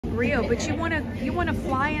Rio, but you wanna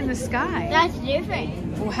fly in the sky. That's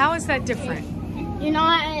different. Well, how is that different? You're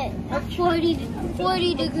not at a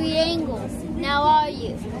 40-degree angle. Now are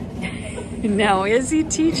you? Now is he,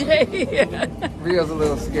 TJ? Rio's a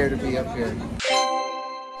little scared to be up here.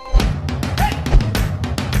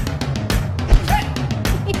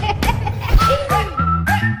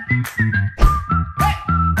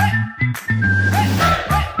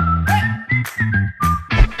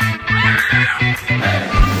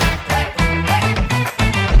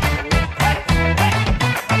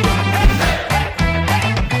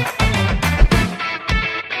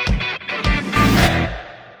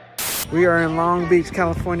 We are in Long Beach,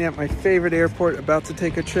 California at my favorite airport, about to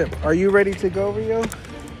take a trip. Are you ready to go, Rio?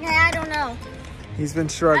 Yeah, I don't know. He's been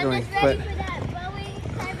struggling, I'm just ready for that Boeing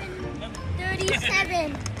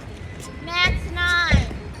 737 Max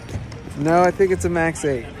 9. No, I think it's a Max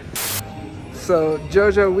 8. So,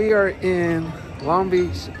 Jojo, we are in Long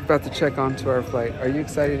Beach, about to check onto our flight. Are you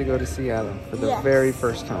excited to go to Seattle for the very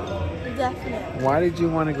first time? Definitely. Why did you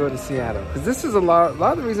want to go to Seattle? Because this is a lot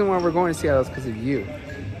of the reason why we're going to Seattle is because of you.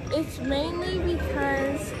 It's mainly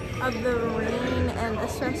because of the rain, and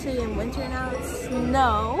especially in winter now it's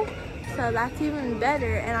snow, so that's even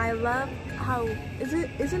better. And I love how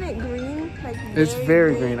isn't it green? Like It's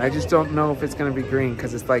very green. I just don't know if it's going to be green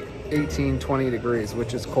because it's like 18-20 degrees,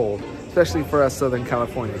 which is cold, especially for us Southern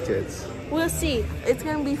California kids. We'll see. It's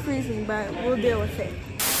gonna be freezing, but we'll deal with it.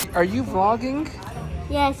 Are you vlogging?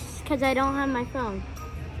 Yes, because I don't have my phone.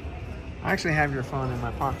 I actually have your phone in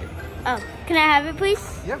my pocket. Oh, can I have it,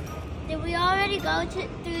 please? Yep. Did we already go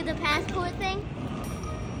through the passport thing?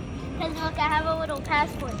 Because look, I have a little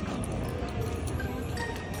passport.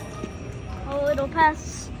 A little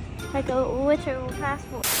like a literal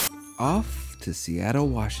passport. Off to Seattle,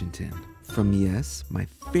 Washington. From, yes, my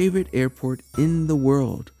favorite airport in the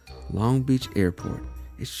world, Long Beach Airport.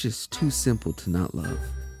 It's just too simple to not love.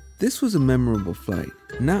 This was a memorable flight.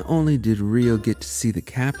 Not only did Rio get to see the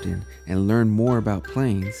captain and learn more about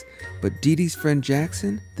planes, but Dee Dee's friend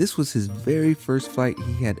Jackson, this was his very first flight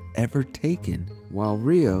he had ever taken. While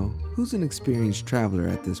Rio, who's an experienced traveler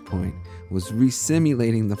at this point, was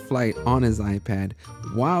re-simulating the flight on his iPad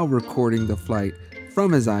while recording the flight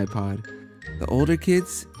from his iPod. The older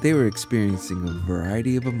kids, they were experiencing a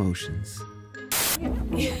variety of emotions.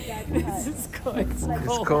 This is cold. It's cold.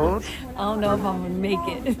 It's cold? I don't know if I'm gonna make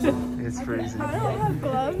it. It's freezing. I don't have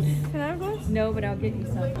gloves. Can I have gloves? No, but I'll get you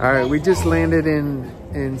some. All right, we just landed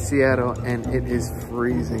in Seattle and it is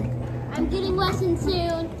freezing. I'm getting lessons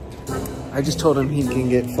soon. I just told him he can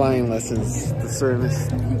get flying lessons the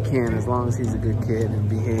soonest he can, as long as he's a good kid and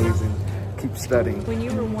behaves and keeps studying. When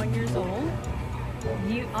you were 1 year old,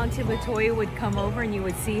 Auntie Latoya would come over and you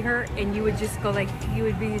would see her and you would just go like, you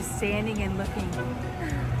would be standing and looking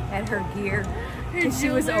at her gear. And she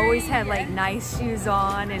was always had like nice shoes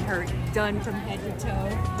on and her done from head to toe.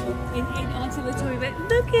 And Auntie Latoya went,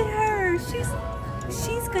 look at her,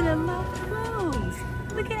 she's gonna love clothes.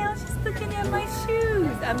 Look at how she's looking at my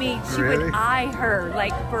shoes. I mean, she would eye her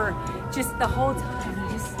like for just the whole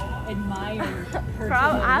time, just admire her.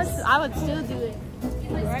 I would still do it.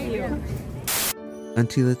 Right here.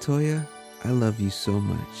 Auntie Latoya, I love you so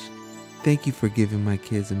much. Thank you for giving my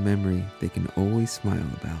kids a memory they can always smile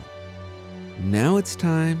about. Now it's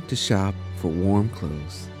time to shop for warm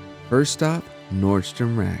clothes. First stop,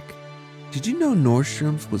 Nordstrom Rack. Did you know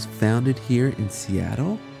Nordstrom's was founded here in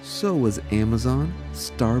Seattle? So was Amazon,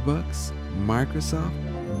 Starbucks, Microsoft,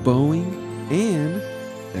 Boeing, and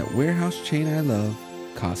that warehouse chain I love,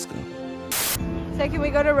 Costco. So can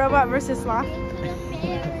we go to Robot vs. Sloth?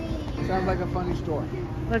 Sounds like a funny story.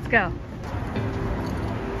 Let's go.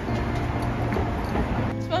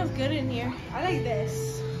 It smells good in here. I like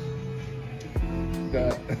this.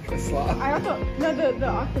 The sloth? I also, no, the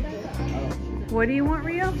octopus. What do you want,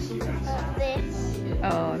 Rio? This.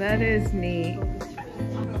 Oh, that is neat.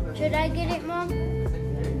 Should I get it, Mom?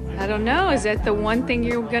 I don't know. Is that the one thing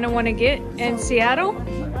you're gonna want to get in Seattle?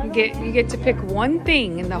 You get to pick one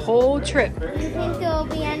thing in the whole trip. Do you think there will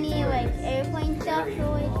be any like airplane stuff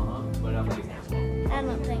or? I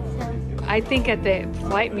don't think so. I think at the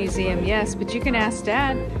flight museum, yes, but you can ask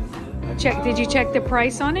Dad. Did you check the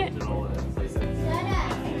price on it?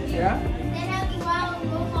 Yeah? They have a wild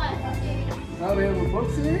robot series. Oh, they have a book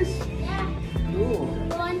series? Yeah. Cool.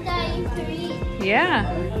 The ones I used to read. Yeah.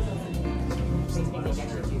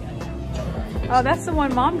 Oh, that's the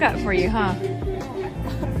one Mom got for you, huh?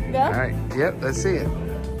 Yeah. All right, yep, let's see it.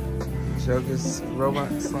 Show this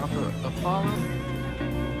robot sloth a follow.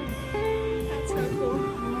 That's so cool.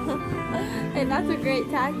 And that's a great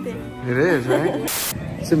tactic. It is, right?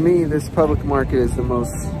 To me, this public market is the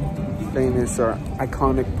most famous or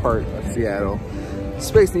iconic part of Seattle.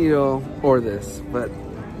 Space Needle or this, but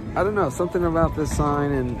I don't know, something about this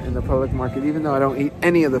sign and the public market, even though I don't eat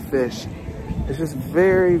any of the fish, it's just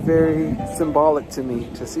very, very symbolic to me,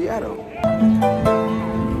 to Seattle.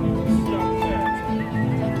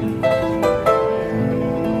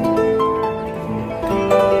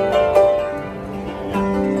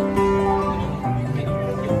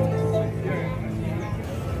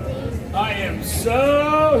 I am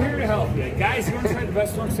so here to help you. Guys, you want to try the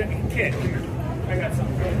best one? Send me a kid. Here. I got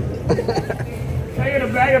something for you. I get a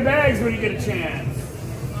bag of bags when you get a chance.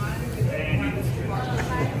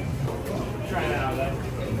 Try that out, then.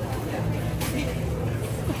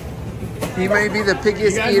 He may be the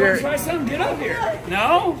pickiest You guys eater. want to try some? Get up here.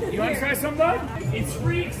 No? You want to try some, bud? It's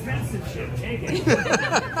free expensive shit. Take it.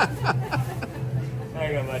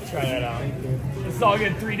 There you go, bud. Try that out. It's all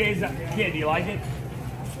good. 3 days out. Kid, do you like it?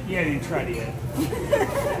 You haven't even tried it yet.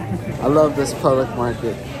 I love this public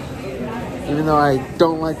market. Even though I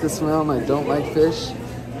don't like the smell and I don't like fish,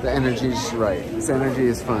 the energy is right. This energy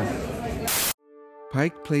is fun.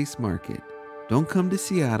 Pike Place Market. Don't come to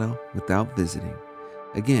Seattle without visiting.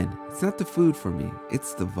 Again, it's not the food for me,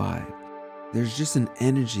 it's the vibe. There's just an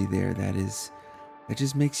energy there that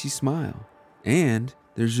just makes you smile. And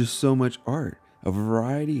there's just so much art, a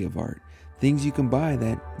variety of art, things you can buy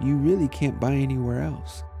that you really can't buy anywhere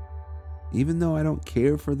else. Even though I don't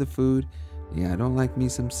care for the food, yeah, I don't like me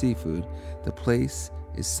some seafood, the place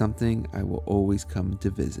is something I will always come to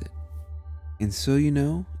visit. And so you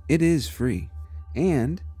know, it is free.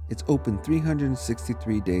 And it's open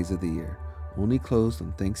 363 days of the year, only closed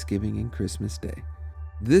on Thanksgiving and Christmas Day.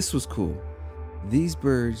 This was cool. These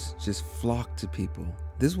birds just flocked to people.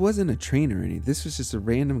 This wasn't a train or any, this was just a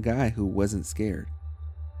random guy who wasn't scared.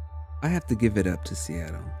 I have to give it up to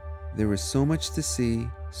Seattle. There was so much to see,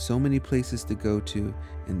 so many places to go to,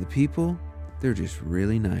 and the people, they're just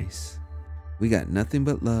really nice. We got nothing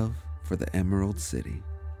but love for the Emerald City.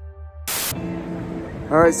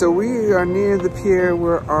 All right, so we are near the pier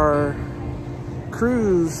where our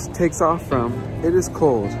cruise takes off from. It is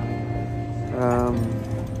cold,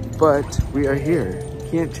 but we are here.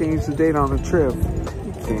 Can't change the date on the trip.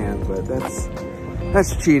 You can, but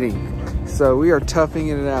that's cheating. So we are toughing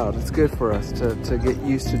it out. It's good for us to get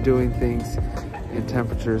used to doing things in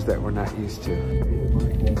temperatures that we're not used to.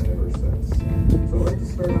 So I'd like to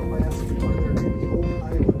start out by asking, are there any old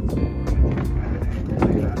islands?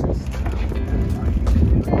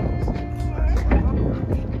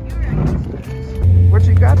 What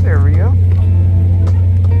you got there, Rio?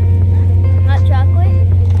 Hot chocolate?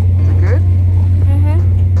 Is it good?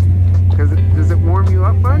 Does it warm you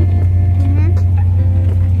up, bud?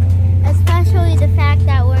 Especially the fact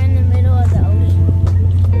that we're in the middle of the ocean.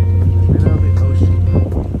 Middle of the ocean.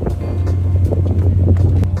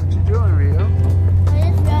 What you doing, Rio? I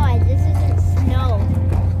just realized this isn't snow.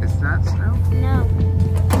 It's not snow? No.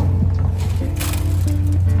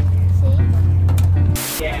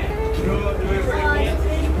 See? Yeah.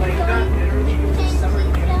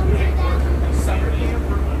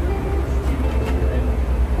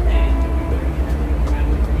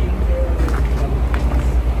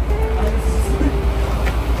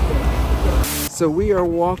 So we are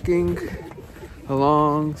walking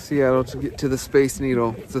along Seattle to get to the Space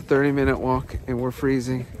Needle. It's a 30-minute walk and we're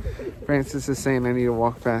freezing. Francis is saying I need to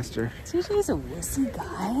walk faster. TJ's a wussy,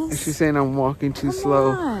 And guys. she's saying I'm walking too Come slow.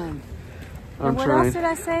 on. I'm And what trying. else did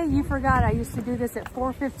I say? You forgot I used to do this at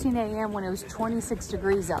 4:15 a.m. when it was 26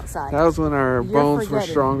 degrees outside. That was when our You're bones were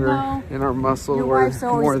forgetting. stronger No. and our muscles Your were wife's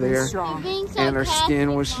always more been there. strong. And our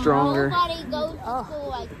skin was stronger. Nobody goes to school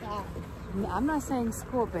like that. I'm not saying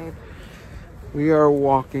school, babe. We are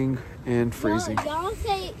walking and freezing. No,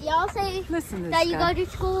 y'all say Listen to this that you guy. go to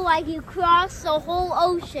school like you cross the whole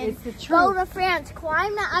ocean. It's the Go truth. to France,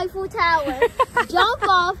 climb the Eiffel Tower, jump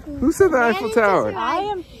off. Who said the ran Eiffel into Tower? I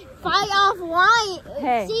am. Fight off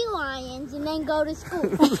Hey. sea lions and then go to school.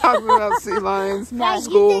 We're talking about sea lions, Now,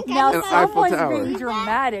 school, you Now and Eiffel someone's Tower. being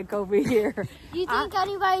dramatic over here. Do you think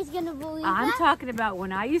anybody's gonna believe I'm that? talking about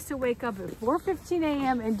when I used to wake up at 4:15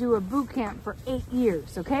 a.m. and do a boot camp for 8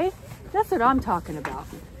 years, okay? That's what I'm talking about,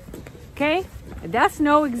 okay? And that's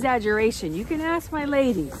no exaggeration. You can ask my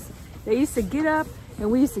ladies. They used to get up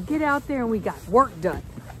and we used to get out there and we got work done.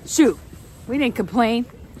 Shoot, we didn't complain.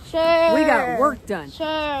 Sure. We got work done.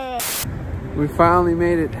 Sure. We finally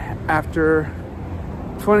made it after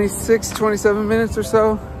 26, 27 minutes or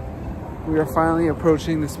so. We are finally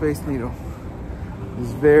approaching the Space Needle.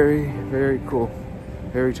 It's very, very cool.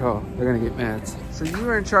 Very tall. They're gonna get mad. So you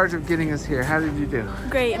were in charge of getting us here. How did you do?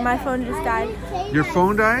 Great, my phone just died. Your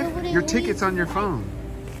phone died? Your ticket's on your phone.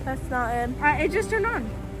 That's not it. It just turned on.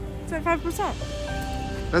 It's at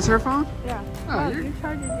 5%. That's her phone? Yeah. Oh, Oh, your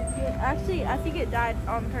charger did good. Actually, I think it died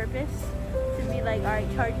on purpose to be like, all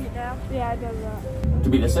right, charge it now. Yeah, it does that. To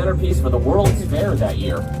be the centerpiece for the World's Fair that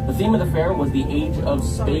year. The theme of the fair was the Age of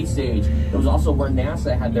Space Age. It was also where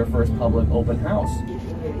NASA had their first public open house.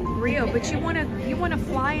 Rio, but you wanna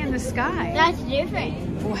fly in the sky. That's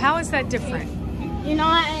different. Well, how is that different? You're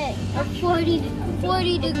not at a 40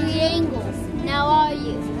 degree angle. Now are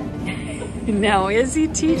you? Now is he,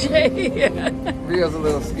 TJ? Rio's a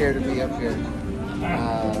little scared to be up here.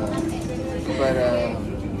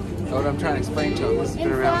 What I'm trying to explain to him, this has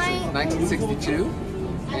been around since 1962,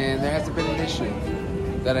 and there hasn't been an issue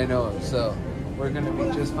that I know of. So we're going to be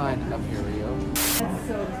just fine up here, Rio. That's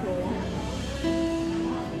so cool.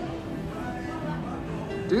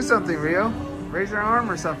 Do something, Rio. Raise your arm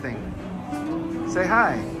or something. Say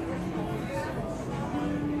hi.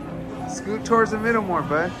 Scoot towards the middle more,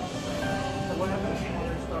 bud.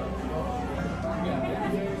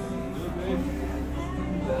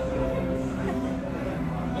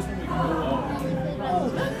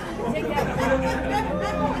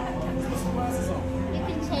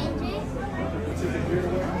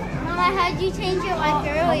 How'd you change it like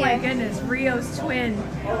earlier? Oh my goodness, Rio's twin.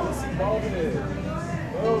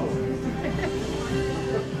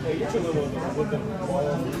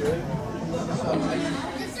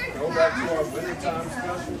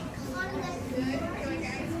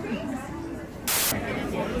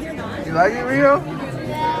 You like it, Rio?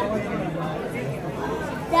 Yeah.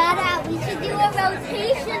 Dada, we should do a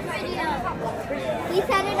rotation video. We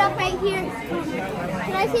set it up right here.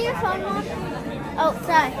 Can I see your phone, Mom? Oh,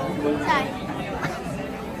 sorry.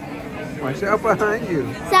 Watch out behind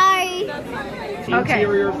you. Sorry. The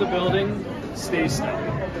interior of the building stays snug.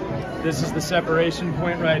 This is the separation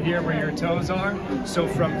point right here where your toes are. So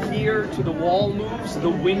from here to the wall moves, the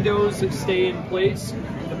windows stay in place.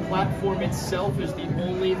 The platform itself is the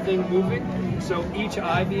only thing moving. So each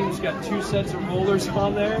I-beam's got 2 sets of rollers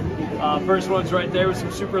on there. First one's right there with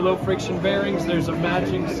some super low friction bearings. There's a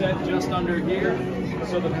matching set just under here.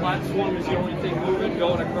 So the platform is the only thing moving,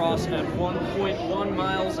 going across at 1.1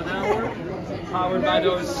 miles an hour. Powered by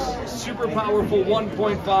those super powerful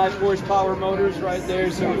 1.5 horsepower motors right there.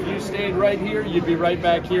 So if you stayed right here, you'd be right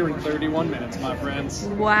back here in 31 minutes, my friends.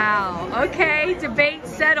 Wow. Okay, debate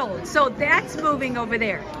settled. So that's moving over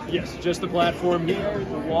there. Yes, just the platform here.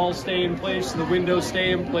 The walls stay in place, the windows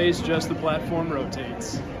stay in place, just the platform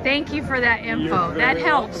rotates. Thank you for that info. You're That very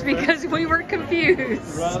helps welcome. because we were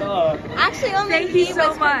confused. Right on. Actually, only Thank you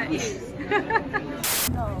so much.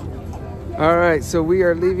 All right, so we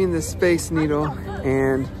are leaving the Space Needle,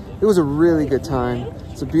 and it was a really good time.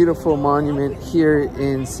 It's a beautiful monument here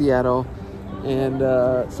in Seattle, and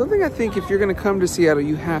something I think if you're gonna come to Seattle,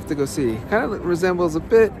 you have to go see. Kind of resembles a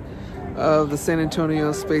bit of the San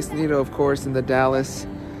Antonio Space Needle, of course, and the Dallas,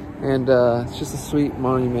 and it's just a sweet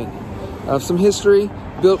monument of some history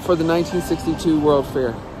built for the 1962 World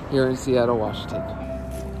Fair here in Seattle, Washington.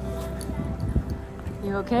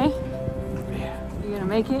 You okay? You gonna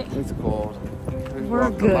make it? It's cold. We're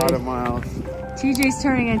good. A lot of miles. TJ's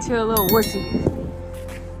turning into a little wussy.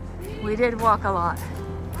 We did walk a lot.